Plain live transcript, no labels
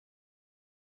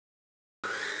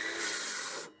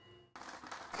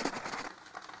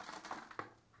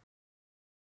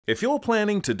If you're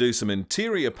planning to do some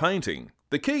interior painting,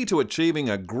 the key to achieving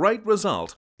a great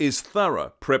result is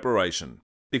thorough preparation.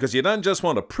 Because you don't just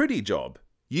want a pretty job,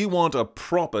 you want a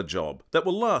proper job that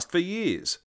will last for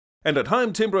years. And at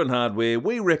Home Timber and Hardware,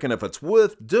 we reckon if it's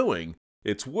worth doing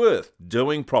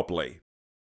properly.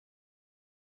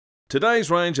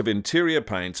 Today's range of interior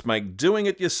paints make doing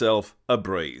it yourself a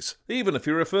breeze, even if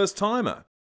you're a first-timer.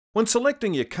 When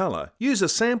selecting your colour, use a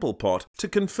sample pot to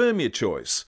confirm your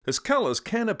choice, as colours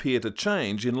can appear to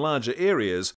change in larger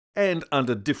areas and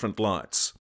under different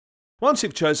lights. Once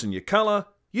you've chosen your colour,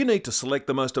 you need to select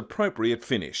the most appropriate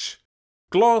finish.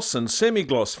 Gloss and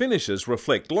semi-gloss finishes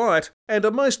reflect light and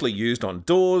are mostly used on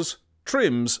doors,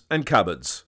 trims and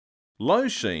cupboards. Low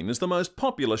sheen is the most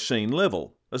popular sheen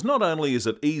level, as not only is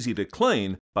it easy to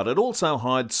clean, but it also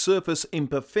hides surface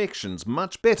imperfections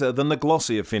much better than the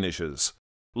glossier finishes.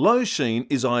 Low sheen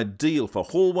is ideal for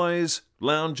hallways,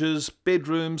 lounges,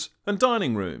 bedrooms and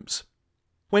dining rooms.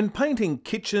 When painting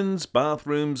kitchens,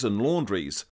 bathrooms and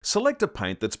laundries, select a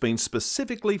paint that's been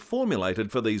specifically formulated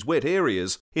for these wet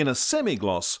areas in a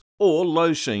semi-gloss or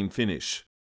low sheen finish.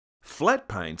 Flat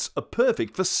paints are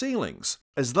perfect for ceilings,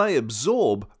 as they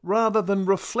absorb rather than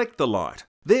reflect the light,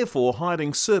 therefore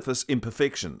hiding surface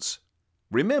imperfections.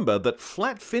 Remember that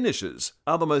flat finishes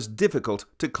are the most difficult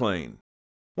to clean.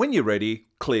 When you're ready,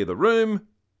 clear the room.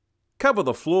 Cover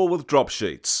the floor with drop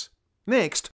sheets.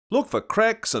 Next, look for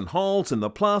cracks and holes in the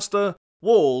plaster,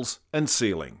 walls and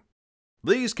ceiling.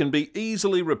 These can be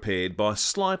easily repaired by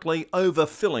slightly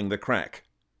overfilling the crack,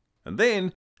 and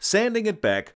then sanding it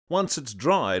back once it's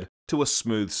dried to a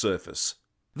smooth surface.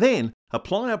 Then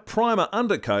apply a primer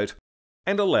undercoat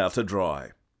and allow to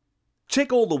dry.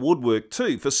 Check all the woodwork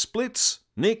too for splits,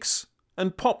 nicks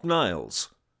and pop nails.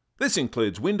 This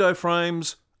includes window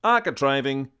frames,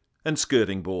 architraving and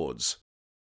skirting boards.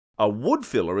 A wood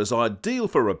filler is ideal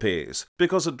for repairs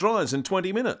because it dries in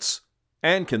 20 minutes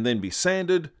and can then be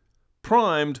sanded,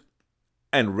 primed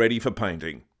and ready for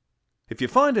painting. If you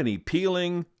find any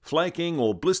peeling, flaking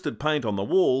or blistered paint on the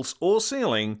walls or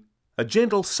ceiling, a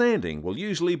gentle sanding will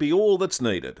usually be all that's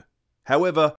needed.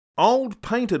 However, old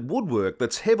painted woodwork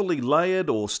that's heavily layered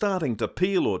or starting to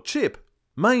peel or chip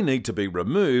may need to be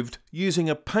removed using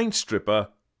a paint stripper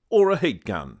or a heat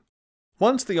gun.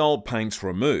 Once the old paint's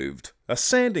removed, a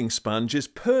sanding sponge is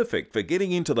perfect for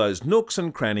getting into those nooks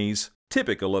and crannies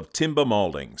typical of timber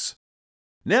mouldings.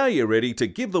 Now you're ready to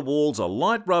give the walls a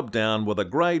light rub down with a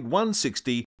grade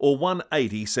 160 or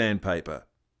 180 sandpaper.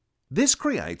 This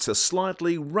creates a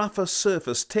slightly rougher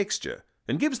surface texture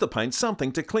and gives the paint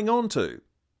something to cling on to.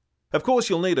 Of course,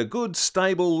 you'll need a good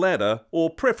stable ladder, or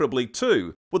preferably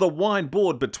two, with a wide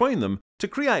board between them to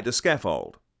create a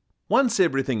scaffold. Once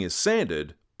everything is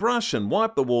sanded, brush and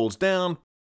wipe the walls down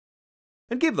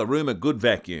and give the room a good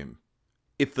vacuum.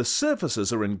 If the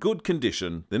surfaces are in good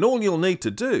condition, then all you'll need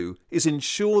to do is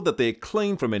ensure that they're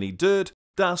clean from any dirt,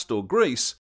 dust or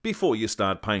grease before you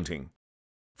start painting.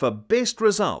 For best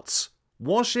results,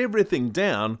 wash everything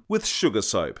down with sugar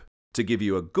soap to give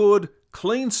you a good,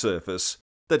 clean surface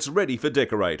that's ready for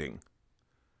decorating.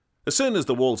 As soon as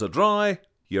the walls are dry,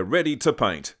 you're ready to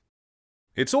paint.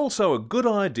 It's also a good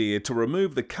idea to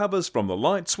remove the covers from the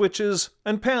light switches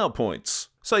and power points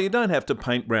so you don't have to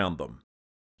paint round them.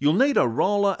 You'll need a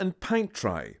roller and paint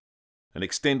tray, an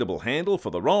extendable handle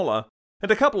for the roller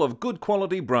and a couple of good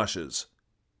quality brushes.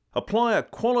 Apply a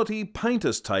quality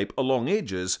painter's tape along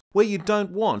edges where you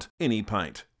don't want any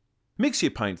paint. Mix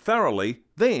your paint thoroughly,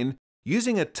 then,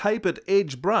 using a tapered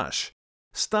edge brush,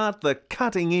 start the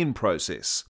cutting in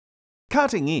process.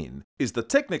 Cutting in is the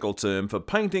technical term for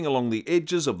painting along the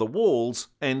edges of the walls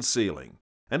and ceiling,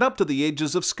 and up to the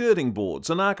edges of skirting boards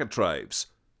and architraves,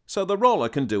 so the roller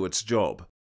can do its job.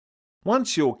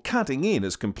 Once your cutting in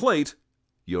is complete,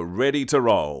 you're ready to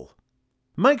roll.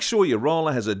 Make sure your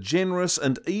roller has a generous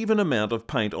and even amount of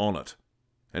paint on it.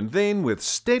 And then with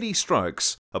steady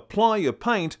strokes, apply your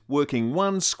paint working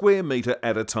 1 square metre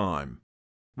at a time.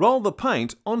 Roll the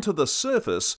paint onto the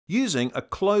surface using a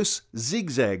close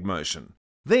zigzag motion.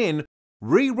 Then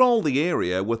re-roll the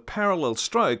area with parallel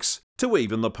strokes to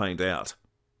even the paint out.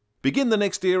 Begin the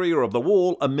next area of the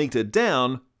wall a metre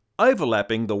down,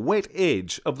 overlapping the wet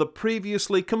edge of the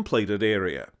previously completed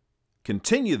area.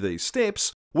 Continue these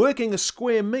steps, working a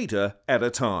square metre at a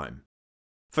time.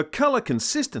 For colour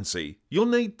consistency, you'll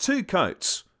need 2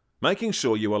 coats, making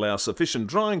sure you allow sufficient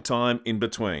drying time in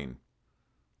between.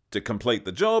 To complete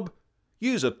the job,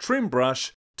 use a trim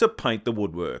brush to paint the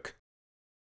woodwork.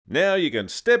 Now you can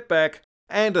step back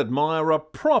and admire a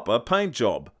proper paint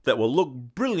job that will look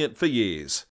brilliant for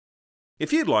years.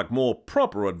 If you'd like more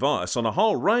proper advice on a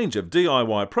whole range of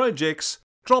DIY projects,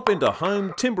 Drop into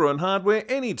Home Timber and Hardware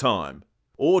anytime.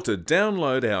 Or to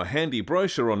download our handy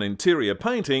brochure on interior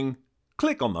painting,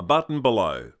 click on the button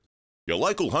below. Your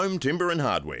local Home Timber and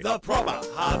Hardware. The proper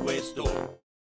hardware store.